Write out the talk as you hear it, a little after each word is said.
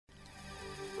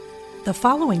The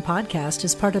following podcast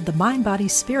is part of the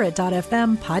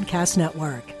MindBodySpirit.fm podcast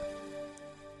network.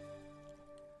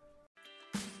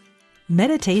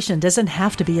 Meditation doesn't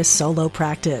have to be a solo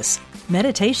practice.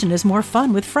 Meditation is more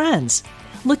fun with friends.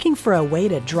 Looking for a way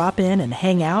to drop in and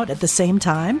hang out at the same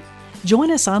time? Join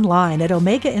us online at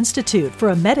Omega Institute for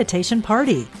a meditation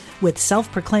party with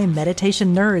self-proclaimed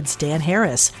meditation nerds Dan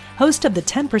Harris, host of the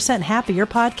 10% Happier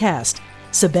podcast,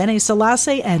 Sebene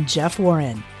Selassie, and Jeff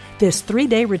Warren. This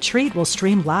 3-day retreat will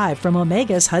stream live from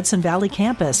Omega's Hudson Valley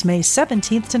campus May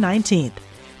 17th to 19th.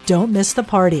 Don't miss the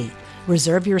party.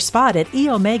 Reserve your spot at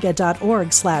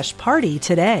eomega.org/party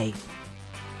today.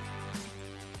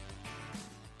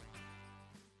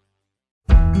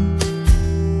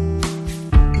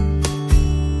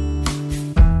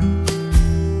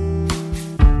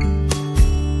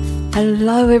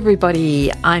 Hello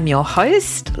everybody, I'm your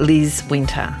host, Liz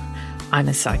Winter. I'm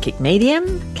a psychic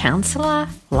medium, counsellor,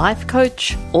 life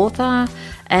coach, author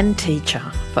and teacher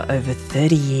for over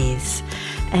 30 years.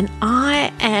 And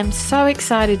I am so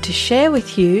excited to share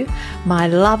with you my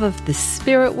love of the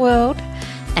spirit world,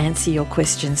 answer your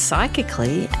questions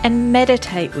psychically and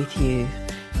meditate with you.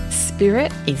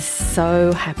 Spirit is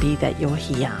so happy that you're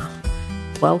here.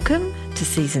 Welcome to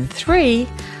Season 3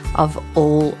 of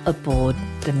All Aboard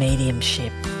the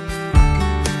Mediumship.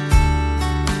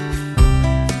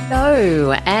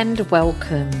 Hello and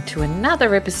welcome to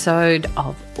another episode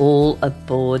of All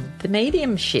Aboard the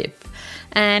Mediumship.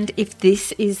 And if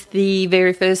this is the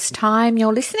very first time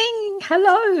you're listening,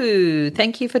 hello,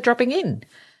 thank you for dropping in.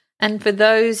 And for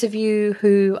those of you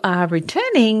who are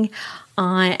returning,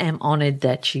 I am honoured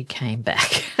that you came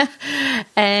back.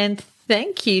 And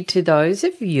thank you to those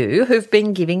of you who've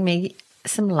been giving me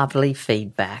some lovely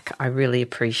feedback. I really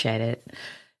appreciate it.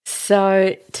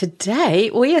 So today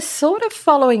we are sort of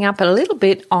following up a little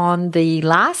bit on the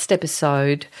last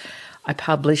episode I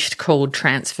published called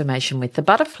Transformation with the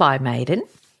Butterfly Maiden,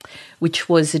 which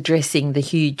was addressing the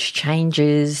huge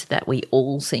changes that we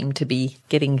all seem to be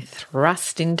getting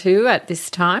thrust into at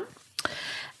this time.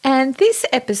 And this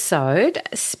episode,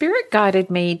 Spirit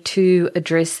guided me to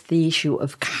address the issue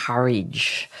of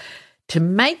courage to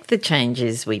make the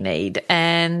changes we need.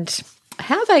 And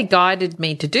how they guided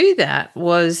me to do that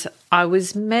was I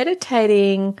was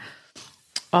meditating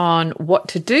on what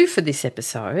to do for this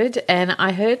episode, and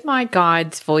I heard my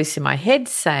guide's voice in my head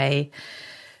say,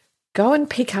 go and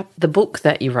pick up the book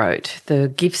that you wrote, the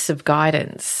Gifts of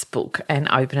Guidance book, and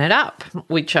open it up,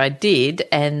 which I did,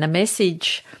 and the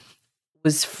message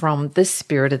was from the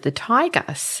Spirit of the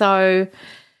Tiger. So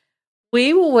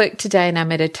we will work today in our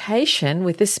meditation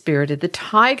with the Spirit of the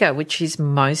Tiger, which is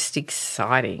most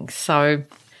exciting. So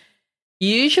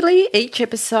usually each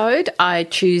episode I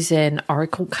choose an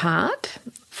oracle card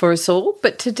for us all,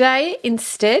 but today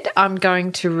instead I'm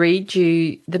going to read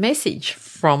you the message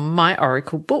from my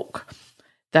oracle book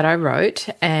that I wrote.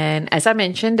 And as I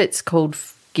mentioned, it's called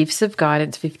Gifts of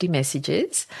Guidance 50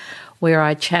 Messages, where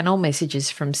I channel messages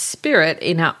from Spirit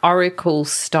in an oracle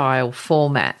style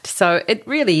format. So it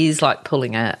really is like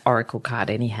pulling an oracle card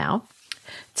anyhow.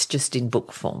 It's just in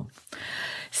book form.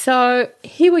 So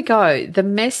here we go. The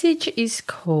message is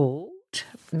called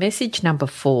message number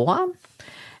 4,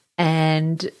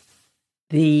 and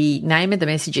the name of the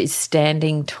message is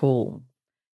Standing Tall.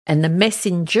 And the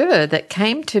messenger that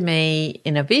came to me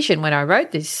in a vision when I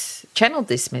wrote this, channeled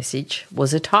this message,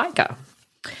 was a tiger.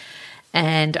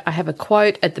 And I have a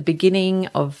quote at the beginning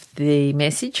of the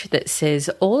message that says,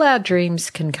 all our dreams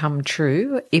can come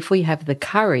true if we have the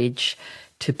courage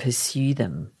to pursue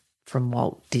them, from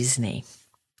Walt Disney.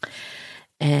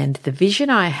 And the vision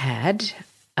I had,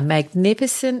 a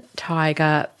magnificent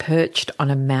tiger perched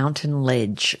on a mountain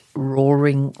ledge,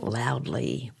 roaring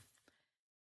loudly.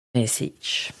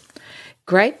 Message.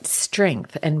 Great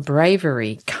strength and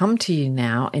bravery come to you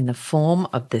now in the form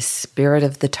of the Spirit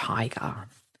of the Tiger.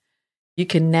 You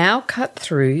can now cut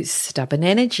through stubborn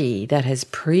energy that has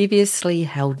previously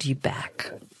held you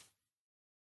back.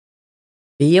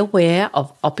 Be aware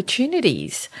of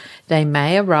opportunities. They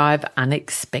may arrive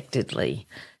unexpectedly,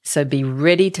 so be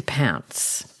ready to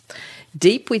pounce.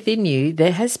 Deep within you,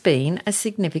 there has been a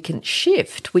significant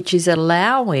shift, which is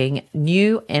allowing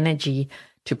new energy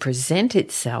to present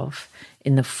itself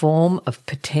in the form of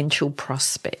potential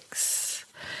prospects.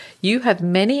 You have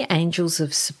many angels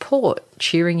of support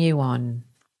cheering you on.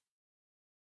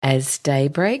 As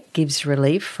daybreak gives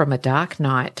relief from a dark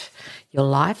night, your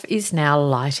life is now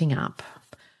lighting up.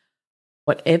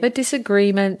 Whatever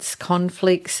disagreements,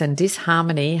 conflicts, and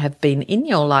disharmony have been in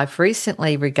your life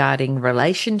recently regarding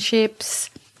relationships,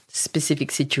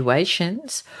 specific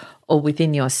situations, or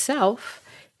within yourself,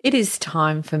 it is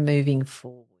time for moving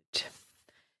forward.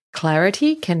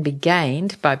 Clarity can be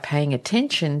gained by paying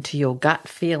attention to your gut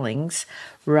feelings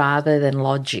rather than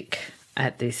logic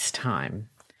at this time.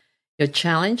 Your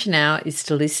challenge now is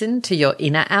to listen to your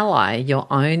inner ally, your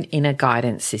own inner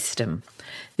guidance system.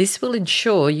 This will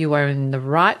ensure you are in the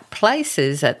right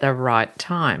places at the right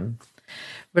time.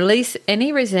 Release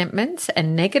any resentments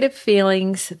and negative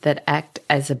feelings that act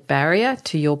as a barrier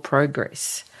to your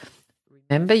progress.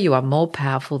 Remember, you are more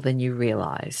powerful than you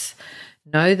realize.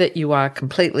 Know that you are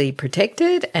completely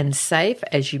protected and safe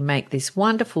as you make this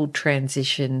wonderful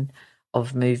transition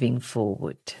of moving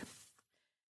forward.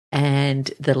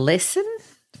 And the lesson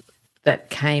that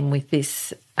came with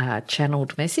this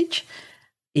channeled message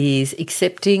is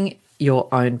accepting your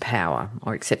own power,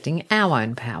 or accepting our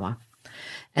own power.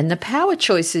 And the power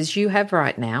choices you have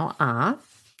right now are: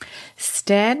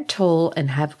 stand tall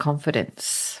and have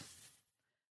confidence.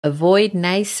 Avoid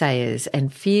naysayers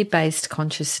and fear-based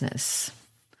consciousness.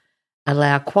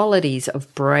 Allow qualities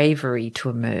of bravery to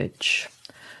emerge.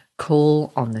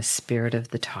 Call on the spirit of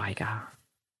the tiger.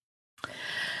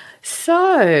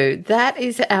 So that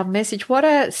is our message. What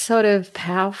a sort of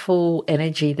powerful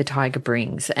energy the tiger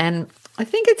brings. And I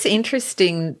think it's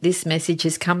interesting this message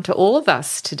has come to all of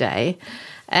us today.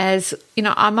 As you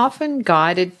know, I'm often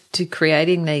guided to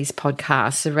creating these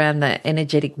podcasts around the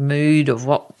energetic mood of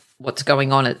what's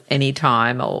going on at any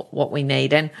time or what we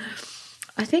need. And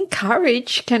I think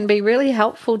courage can be really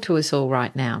helpful to us all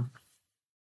right now.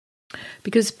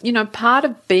 Because, you know, part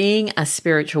of being a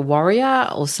spiritual warrior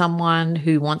or someone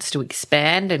who wants to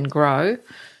expand and grow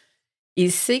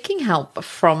is seeking help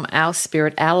from our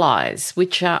spirit allies,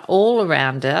 which are all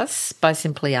around us, by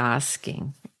simply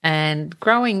asking. And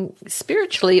growing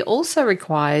spiritually also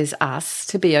requires us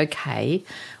to be okay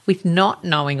with not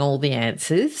knowing all the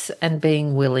answers and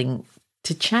being willing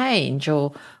to change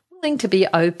or willing to be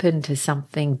open to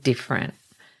something different.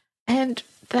 And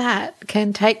that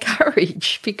can take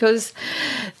courage, because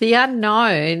the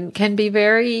unknown can be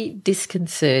very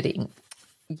disconcerting.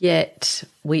 Yet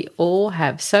we all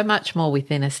have so much more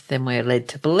within us than we're led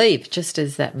to believe, just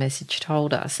as that message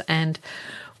told us. And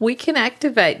we can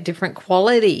activate different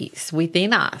qualities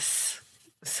within us.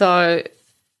 So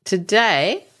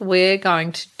today we're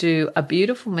going to do a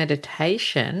beautiful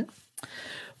meditation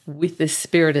with the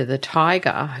spirit of the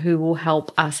tiger, who will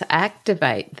help us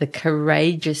activate the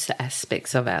courageous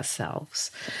aspects of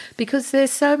ourselves, because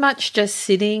there's so much just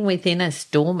sitting within us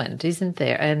dormant, isn't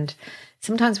there? And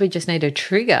sometimes we just need a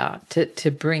trigger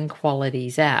to bring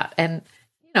qualities out. And,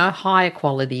 you know, higher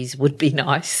qualities would be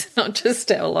nice, not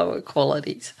just our lower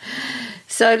qualities.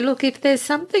 So look, if there's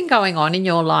something going on in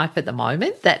your life at the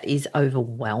moment that is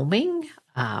overwhelming,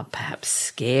 perhaps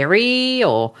scary,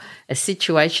 or a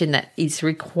situation that is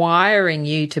requiring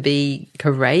you to be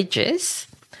courageous,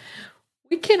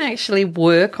 we can actually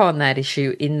work on that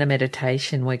issue in the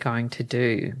meditation we're going to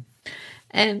do.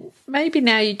 And maybe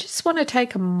now you just want to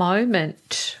take a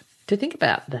moment to think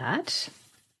about that.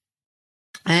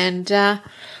 And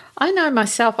I know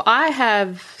myself, I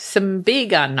have some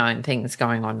big unknown things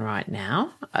going on right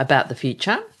now about the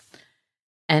future.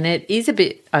 And it is a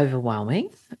bit overwhelming.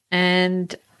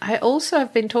 And I also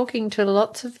have been talking to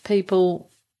lots of people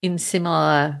in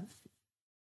similar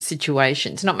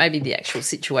situations, not maybe the actual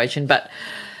situation, but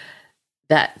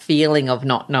that feeling of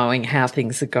not knowing how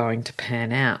things are going to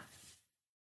pan out.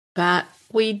 But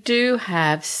we do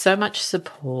have so much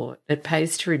support. It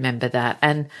pays to remember that.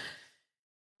 And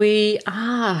we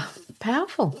are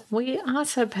powerful. We are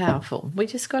so powerful. We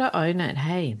just got to own it,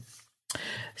 hey.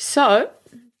 So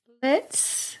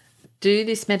let's do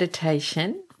this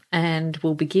meditation, and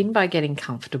we'll begin by getting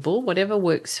comfortable, whatever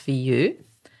works for you.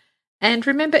 And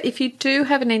remember, if you do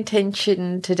have an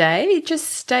intention today, just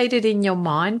state it in your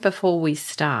mind before we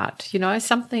start. You know,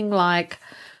 something like,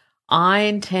 I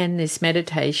intend this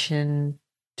meditation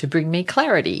to bring me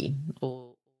clarity,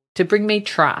 or to bring me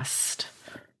trust,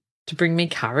 to bring me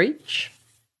courage.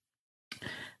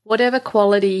 Whatever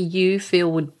quality you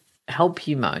feel would help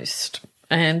you most.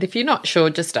 And if you're not sure,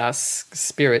 just ask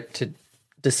Spirit to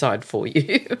decide for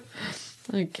you.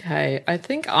 Okay, I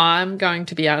think I'm going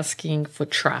to be asking for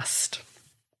trust.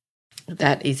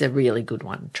 That is a really good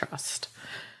one, trust.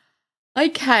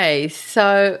 Okay,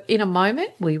 so in a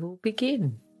moment we will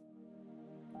begin.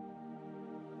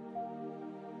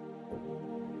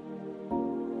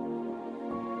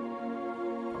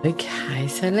 Okay,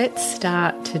 so let's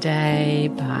start today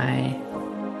by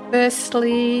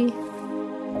firstly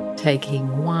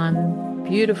taking one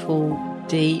beautiful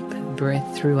deep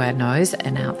breath through our nose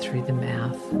and out through the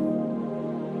mouth.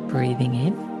 Breathing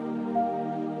in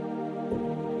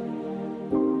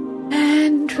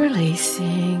and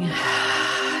releasing.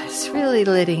 Just really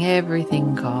letting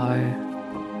everything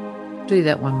go. Do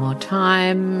that one more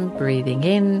time, breathing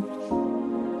in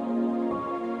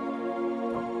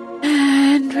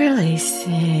and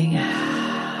releasing.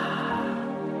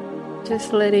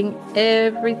 Just letting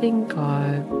everything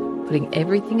go, putting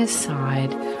everything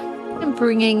aside and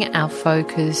bringing our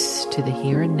focus to the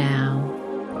here and now.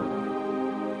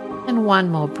 And one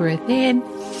more breath in.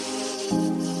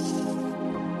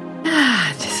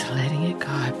 Just letting it go.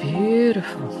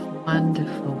 Beautiful,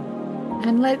 wonderful.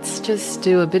 And let's just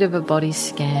do a bit of a body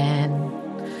scan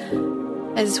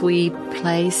as we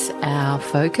place our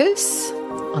focus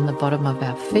on the bottom of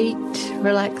our feet,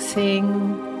 relaxing,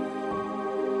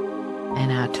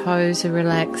 and our toes are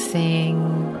relaxing,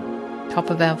 top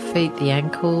of our feet, the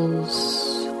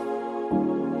ankles.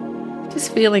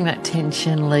 Just feeling that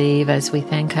tension leave as we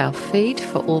thank our feet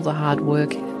for all the hard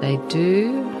work they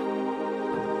do.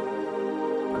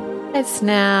 As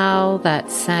now that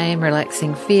same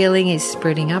relaxing feeling is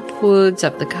spreading upwards,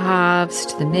 up the calves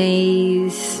to the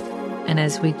knees. And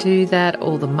as we do that,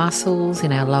 all the muscles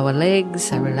in our lower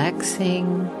legs are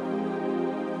relaxing.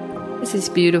 As this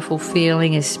beautiful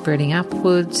feeling is spreading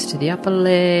upwards to the upper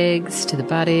legs, to the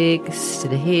buttocks, to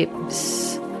the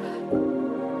hips.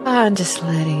 And just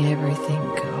letting everything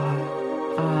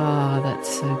go. Oh,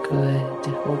 that's so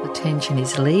good. All the tension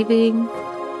is leaving.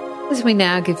 As we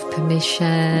now give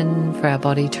permission for our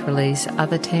body to release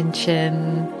other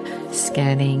tension,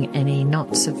 scanning any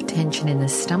knots of tension in the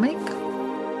stomach.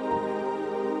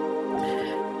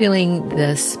 Feeling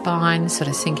the spine sort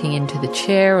of sinking into the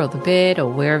chair or the bed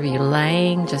or wherever you're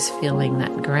laying, just feeling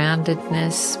that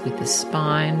groundedness with the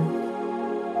spine.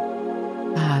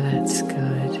 Ah, that's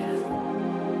good.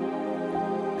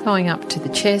 Going up to the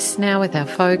chest now with our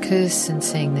focus and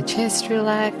seeing the chest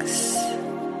relax.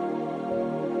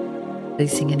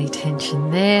 Releasing any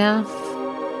tension there.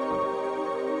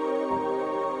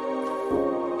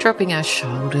 Dropping our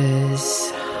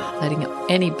shoulders, letting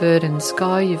any burdens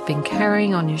go you've been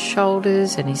carrying on your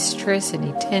shoulders, any stress,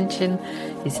 any tension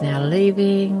is now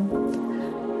leaving.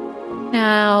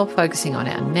 Now focusing on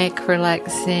our neck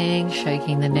relaxing,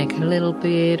 shaking the neck a little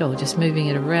bit or just moving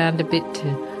it around a bit to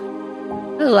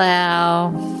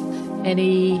allow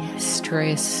any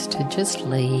stress to just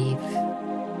leave.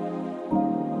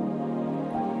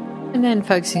 And then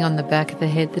focusing on the back of the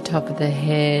head, the top of the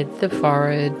head, the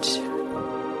forehead.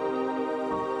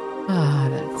 Ah,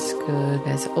 that's good.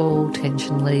 As all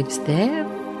tension leaves there.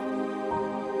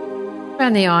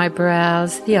 Around the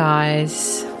eyebrows, the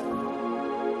eyes,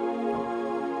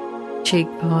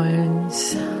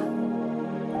 cheekbones,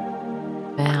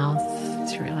 mouth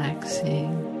is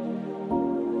relaxing.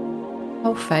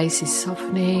 Whole face is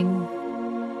softening.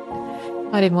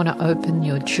 Might even want to open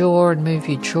your jaw and move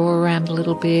your jaw around a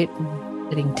little bit,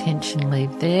 letting tension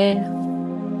leave there.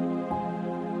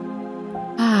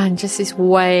 And just this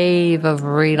wave of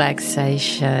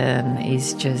relaxation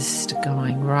is just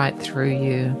going right through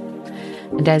you.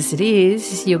 And as it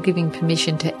is, you're giving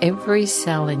permission to every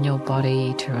cell in your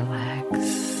body to relax.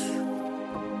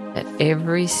 That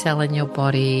every cell in your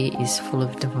body is full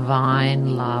of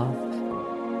divine love.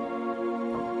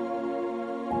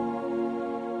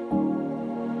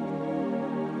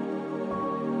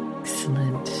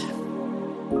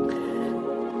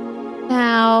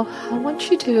 Now, I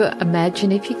want you to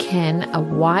imagine, if you can, a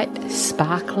white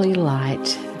sparkly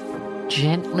light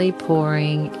gently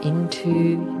pouring into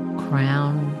your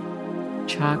crown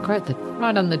chakra,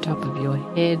 right on the top of your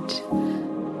head.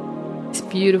 This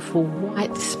beautiful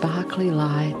white sparkly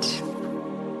light.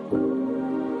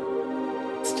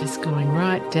 It's just going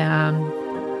right down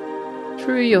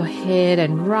through your head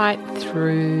and right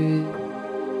through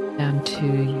down to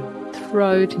your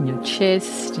throat and your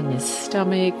chest and your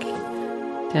stomach,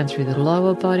 down through the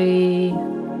lower body.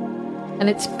 And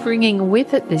it's bringing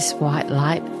with it, this white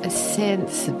light, a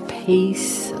sense of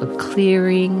peace, of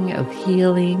clearing, of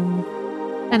healing,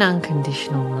 and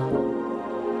unconditional love.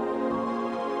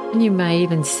 And you may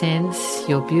even sense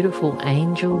your beautiful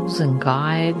angels and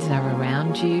guides are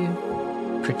around you,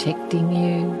 protecting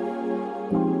you,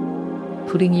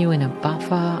 putting you in a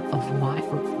buffer of white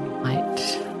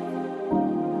light.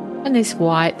 And this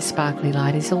white sparkly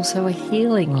light is also a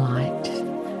healing light.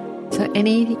 So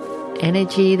any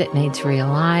energy that needs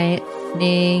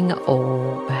realigning,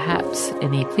 or perhaps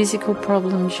any physical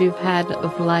problems you've had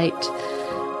of late,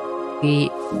 we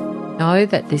know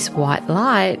that this white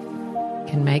light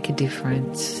can make a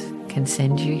difference, can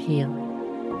send you healing.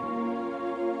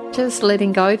 Just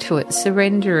letting go to it,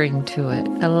 surrendering to it,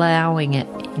 allowing it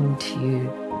into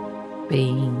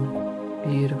being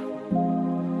beautiful.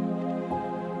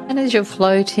 And as you're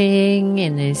floating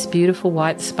in this beautiful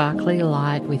white sparkly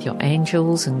light with your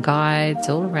angels and guides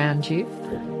all around you,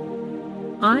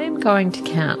 I'm going to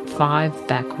count 5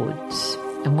 backwards.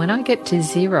 And when I get to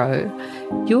 0,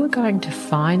 you're going to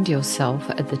find yourself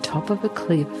at the top of a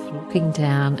cliff looking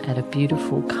down at a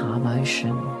beautiful calm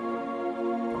ocean.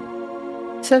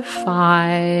 So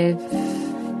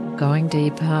 5, going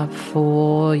deeper.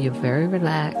 4, you're very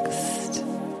relaxed.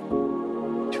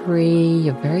 3,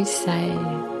 you're very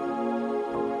safe.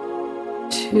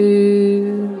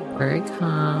 2, very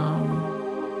calm.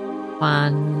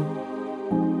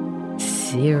 1,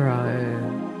 0.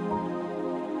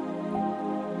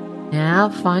 Now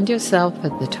find yourself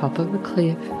at the top of a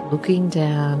cliff looking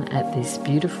down at this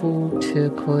beautiful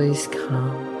turquoise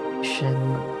calm ocean.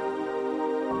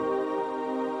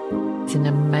 It's an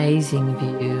amazing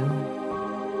view.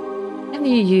 And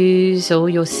you use all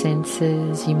your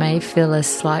senses. You may feel a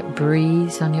slight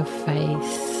breeze on your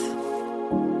face.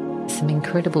 Some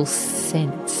incredible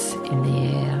scents in the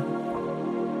air.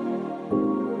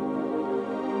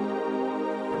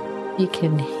 You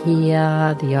can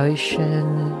hear the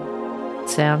ocean,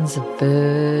 sounds of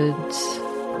birds,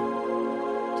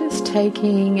 just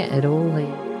taking it all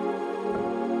in.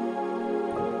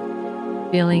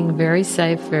 Feeling very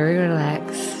safe, very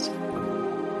relaxed.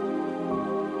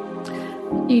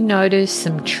 You notice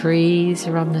some trees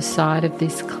are on the side of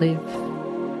this cliff.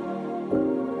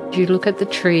 You look at the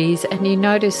trees and you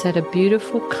notice that a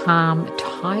beautiful, calm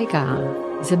tiger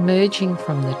is emerging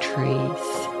from the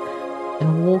trees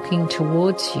and walking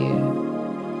towards you.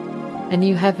 And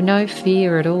you have no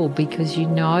fear at all because you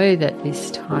know that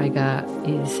this tiger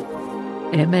is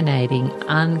emanating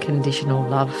unconditional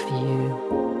love for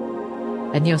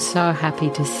you. And you're so happy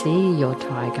to see your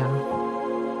tiger.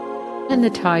 And the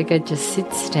tiger just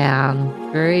sits down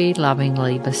very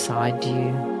lovingly beside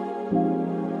you.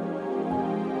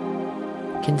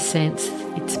 You can sense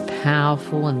its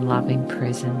powerful and loving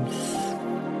presence.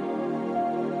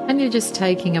 And you're just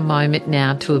taking a moment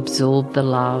now to absorb the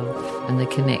love and the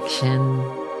connection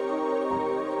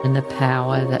and the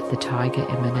power that the tiger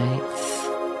emanates.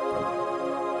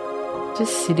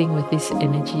 Just sitting with this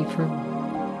energy for a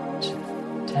moment,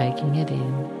 taking it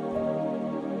in.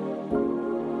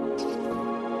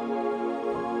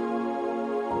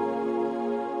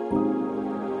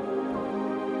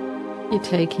 You're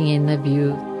taking in the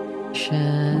view of the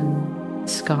ocean,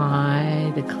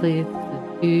 sky, the cliff,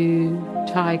 you,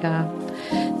 tiger.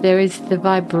 There is the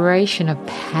vibration of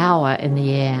power in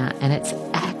the air, and it's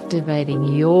activating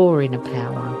your inner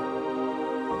power.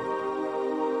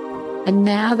 And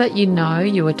now that you know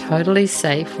you are totally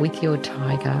safe with your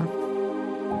tiger,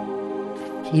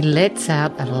 he lets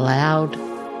out a loud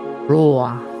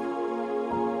roar.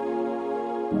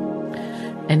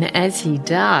 And as he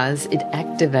does, it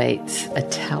activates a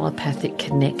telepathic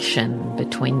connection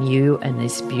between you and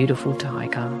this beautiful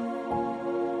tiger.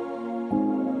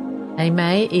 They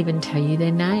may even tell you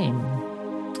their name.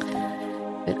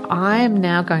 But I am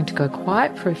now going to go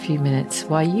quiet for a few minutes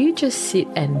while you just sit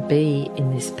and be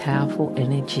in this powerful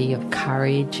energy of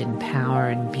courage and power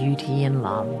and beauty and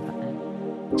love.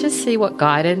 Just see what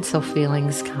guidance or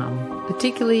feelings come,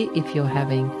 particularly if you're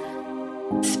having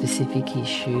a specific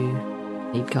issue,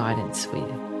 need guidance with.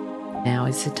 Now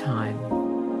is the time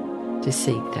to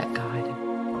seek that guidance.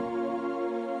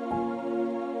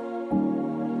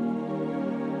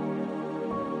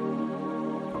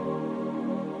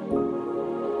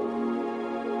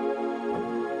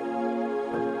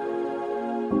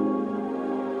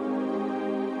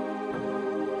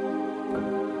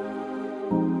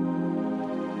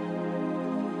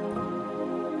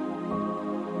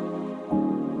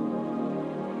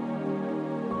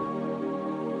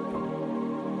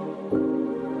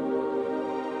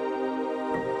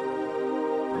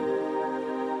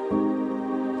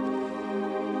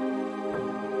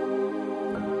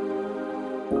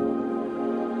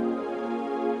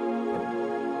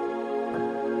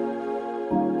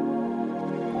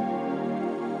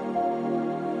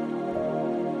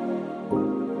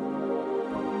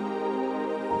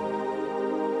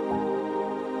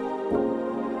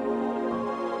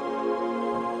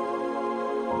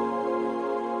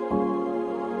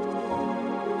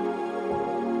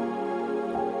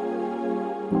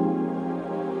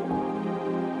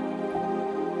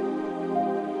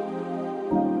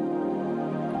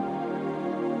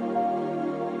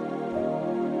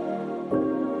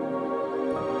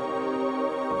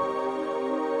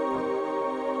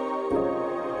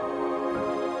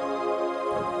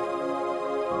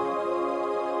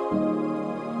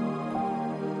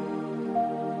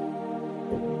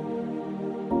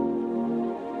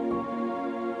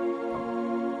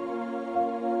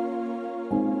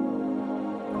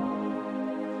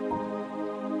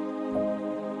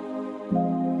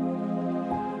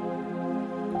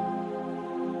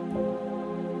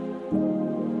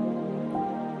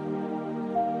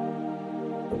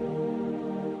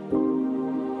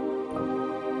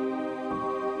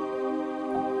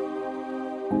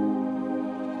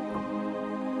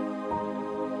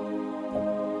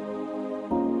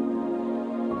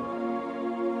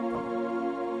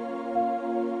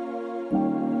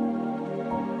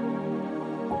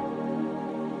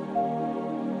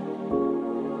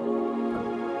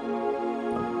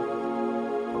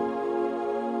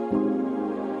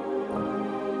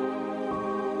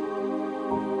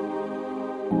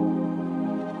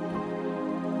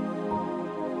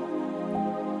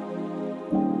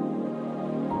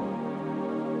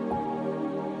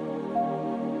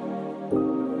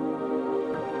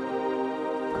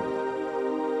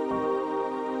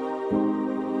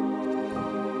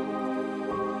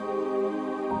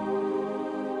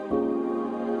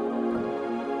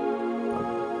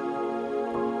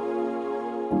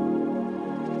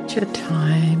 Your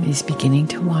time is beginning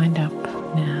to wind up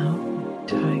now,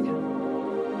 Tiger.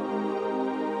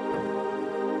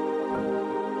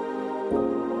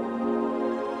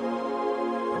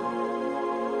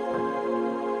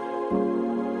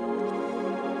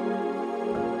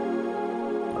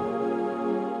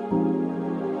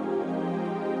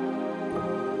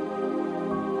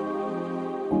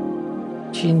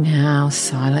 You now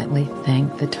silently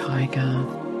thank the tiger,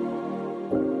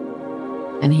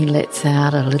 and he lets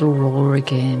out a little roar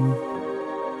again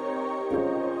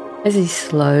as he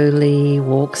slowly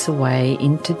walks away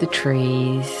into the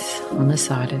trees on the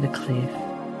side of the cliff.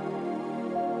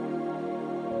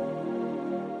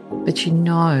 But you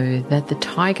know that the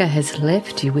tiger has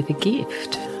left you with a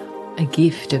gift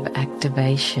of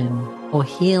activation or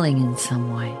healing in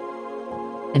some way.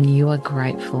 And you are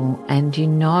grateful, and you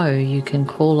know you can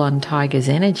call on Tiger's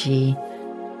energy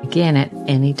again at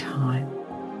any time.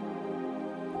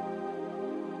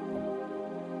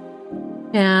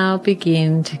 Now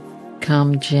begin to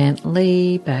come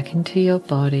gently back into your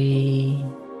body,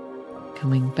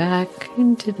 coming back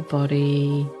into the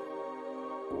body.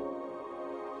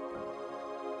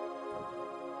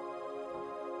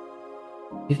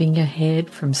 Moving your head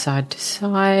from side to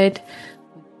side,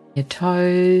 your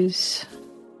toes,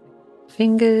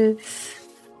 fingers,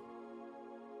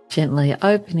 gently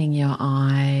opening your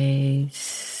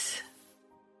eyes.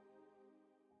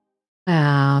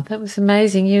 Wow, that was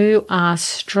amazing. You are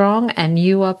strong and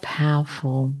you are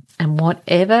powerful. And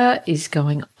whatever is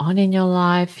going on in your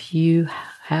life, you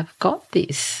have got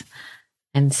this.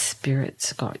 And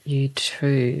Spirit's got you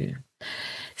too.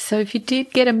 So if you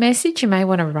did get a message, you may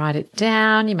want to write it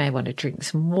down. You may want to drink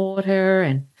some water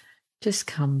and just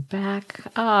come back.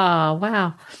 Oh,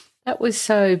 wow. That was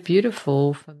so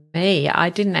beautiful for me. I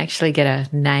didn't actually get a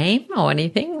name or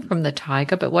anything from the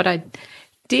tiger, but what I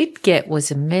did get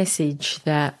was a message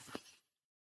that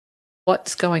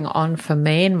what's going on for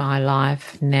me in my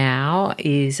life now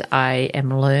is I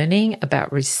am learning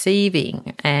about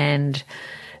receiving, and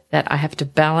that I have to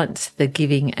balance the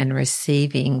giving and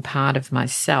receiving part of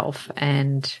myself,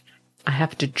 and I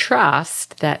have to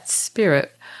trust that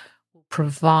Spirit will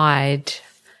provide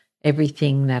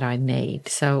everything that I need.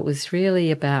 So it was really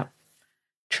about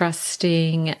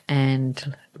trusting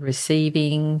and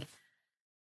receiving.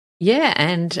 Yeah,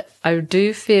 and I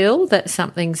do feel that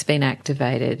something's been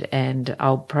activated, and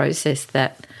I'll process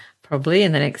that probably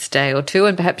in the next day or two,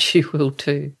 and perhaps you will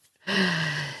too.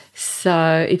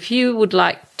 So if you would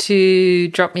like to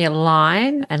drop me a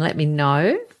line and let me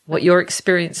know what your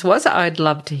experience was, I'd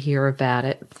love to hear about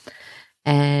it.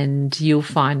 And you'll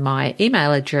find my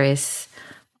email address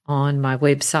on my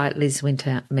website,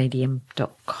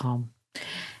 lizwintermedium.com.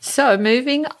 So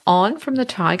moving on from the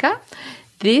tiger,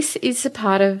 this is a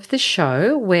part of the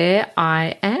show where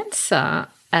I answer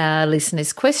a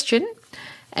listener's question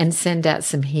and send out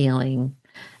some healing.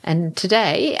 And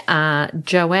today,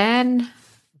 Joanne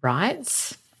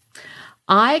writes,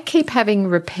 I keep having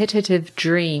repetitive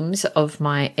dreams of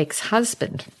my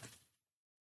ex-husband,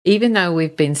 even though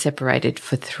we've been separated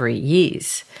for 3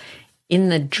 years. In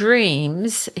the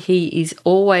dreams, he is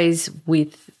always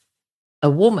with a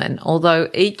woman, although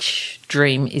each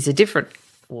dream is a different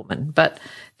woman. But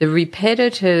the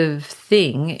repetitive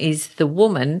thing is the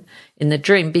woman in the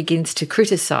dream begins to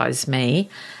criticize me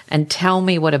and tell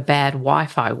me what a bad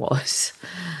wife I was.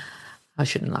 I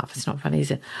shouldn't laugh. It's not funny,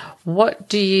 is it? What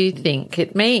do you think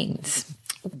it means?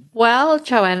 Well,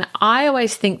 Joanne, I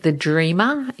always think the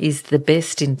dreamer is the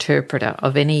best interpreter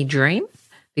of any dream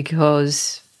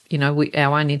because, you know,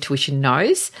 our own intuition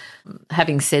knows.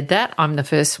 Having said that, I'm the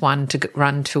first one to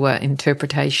run to an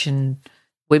interpretation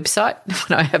website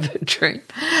when I have a dream.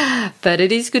 But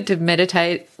it is good to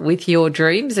meditate with your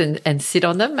dreams and sit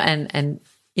on them and,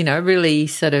 you know, really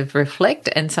sort of reflect,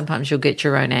 and sometimes you'll get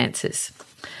your own answers.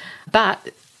 But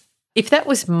if that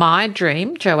was my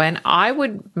dream, Joanne, I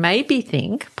would maybe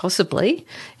think possibly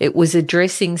it was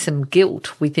addressing some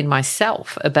guilt within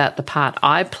myself about the part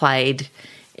I played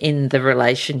in the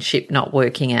relationship not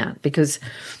working out, because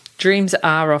dreams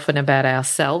are often about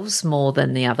ourselves more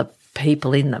than the other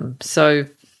people in them. So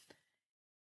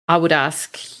I would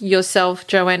ask yourself,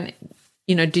 Joanne,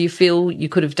 you know, do you feel you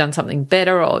could have done something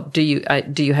better, or do you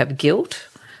have guilt?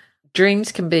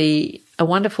 Dreams can be a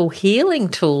wonderful healing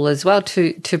tool as well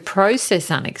to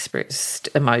process unexpressed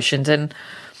emotions. And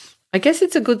I guess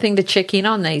it's a good thing to check in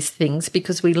on these things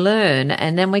because we learn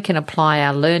and then we can apply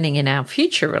our learning in our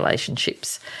future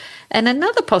relationships. And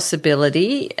another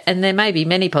possibility, and there may be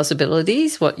many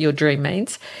possibilities, what your dream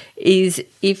means, is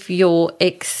if your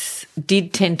ex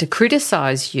did tend to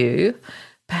criticize you,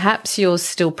 perhaps you're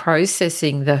still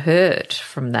processing the hurt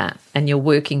from that and you're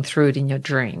working through it in your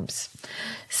dreams.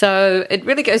 So it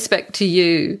really goes back to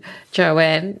you,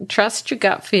 Joanne. Trust your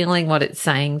gut feeling, what it's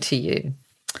saying to you.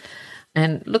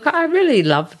 And look, I really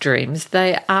love dreams.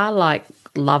 They are like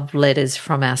love letters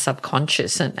from our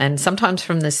subconscious and sometimes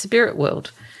from the spirit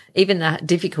world, even the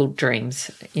difficult dreams,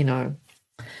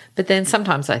 But then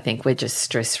sometimes I think we're just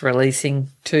stress releasing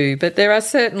too. But there are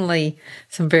certainly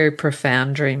some very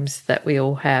profound dreams that we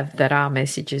all have that are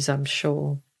messages, I'm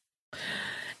sure.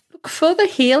 Look, for the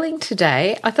healing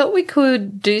today, I thought we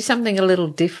could do something a little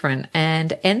different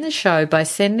and end the show by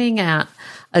sending out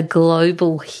a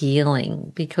global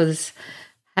healing because,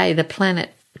 hey, the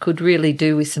planet could really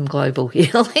do with some global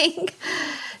healing.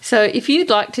 So if you'd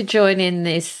like to join in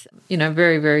this,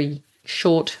 very, very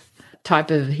short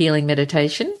type of healing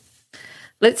meditation,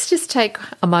 let's just take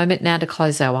a moment now to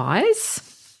close our eyes.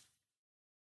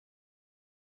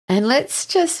 And let's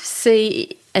just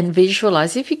see and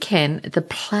visualize, if you can, the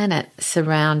planet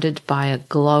surrounded by a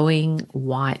glowing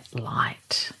white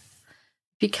light.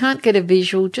 If you can't get a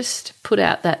visual, just put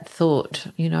out that thought,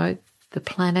 the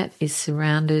planet is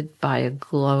surrounded by a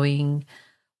glowing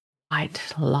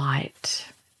white light.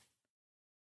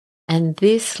 And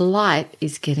this light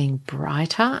is getting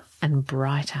brighter and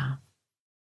brighter.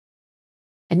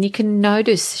 And you can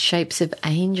notice shapes of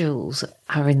angels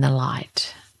are in the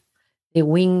light. Their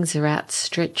wings are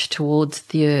outstretched towards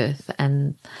the earth,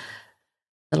 and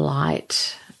the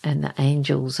light and the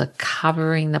angels are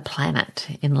covering the planet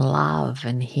in love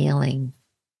and healing.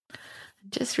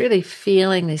 Just really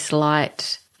feeling this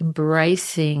light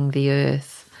embracing the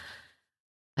earth,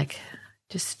 like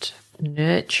just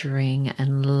nurturing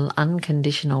and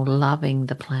unconditional loving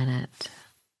the planet.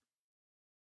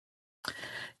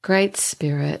 Great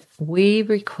Spirit, we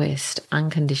request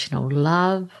unconditional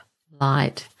love,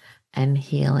 light, and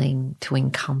healing to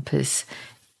encompass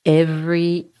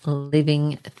every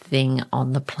living thing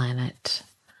on the planet.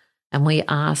 And we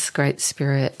ask, Great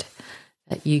Spirit,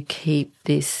 that you keep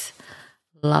this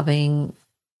loving,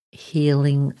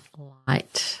 healing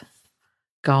light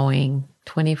going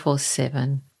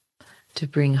 24/7 to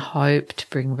bring hope, to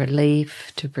bring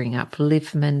relief, to bring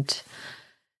upliftment,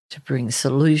 to bring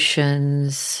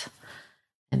solutions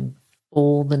and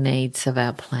all the needs of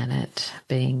our planet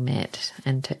being met,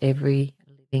 and to every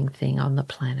living thing on the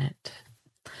planet.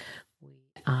 We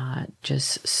are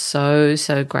just so,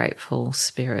 so grateful,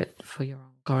 Spirit, for your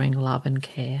ongoing love and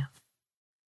care.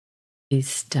 It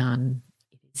is done.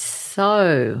 It is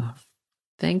so.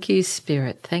 Thank you,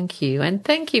 Spirit. Thank you. And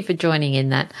thank you for joining in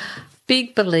that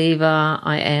big believer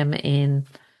I am in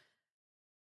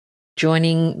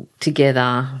joining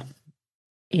together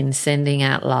in sending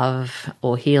out love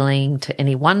or healing to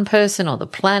any one person or the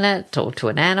planet or to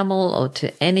an animal or to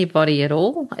anybody at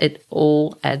all. It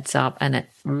all adds up, and it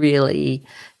really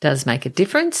does make a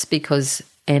difference because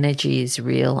energy is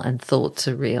real and thoughts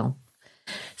are real.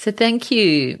 So thank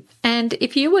you. And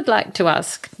if you would like to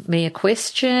ask me a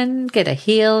question, get a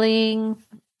healing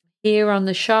here on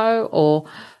the show, or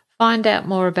find out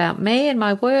more about me and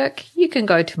my work, you can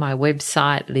go to my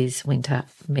website,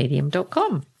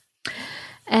 lizwintermedium.com.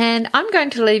 And I'm going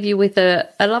to leave you with a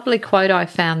lovely quote I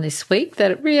found this week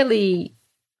that I really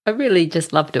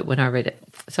just loved it when I read it.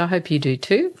 So I hope you do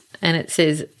too. And it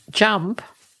says, "Jump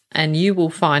and you will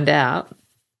find out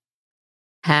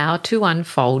how to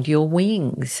unfold your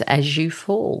wings as you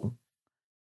fall."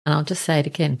 And I'll just say it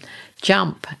again.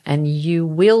 Jump and you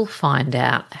will find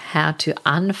out how to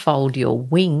unfold your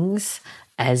wings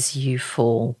as you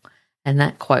fall. And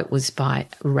that quote was by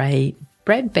Ray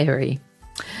Bradbury.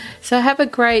 So have a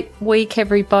great week,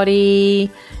 everybody.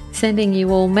 Sending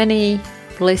you all many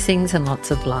blessings and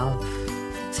lots of love.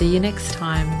 See you next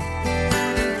time.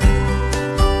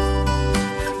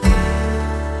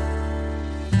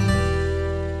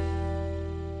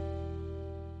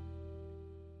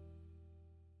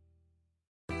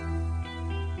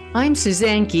 I'm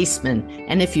Suzanne Giesman,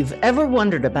 and if you've ever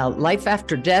wondered about life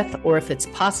after death or if it's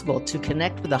possible to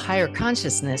connect with a higher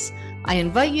consciousness, I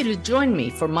invite you to join me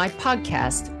for my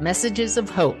podcast, Messages of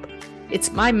Hope.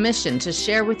 It's my mission to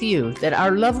share with you that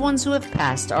our loved ones who have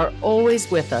passed are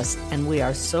always with us, and we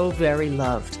are so very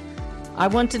loved. I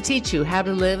want to teach you how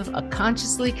to live a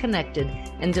consciously connected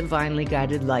and divinely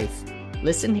guided life.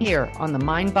 Listen here on the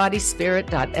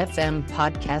mindbodyspirit.fm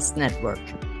podcast network.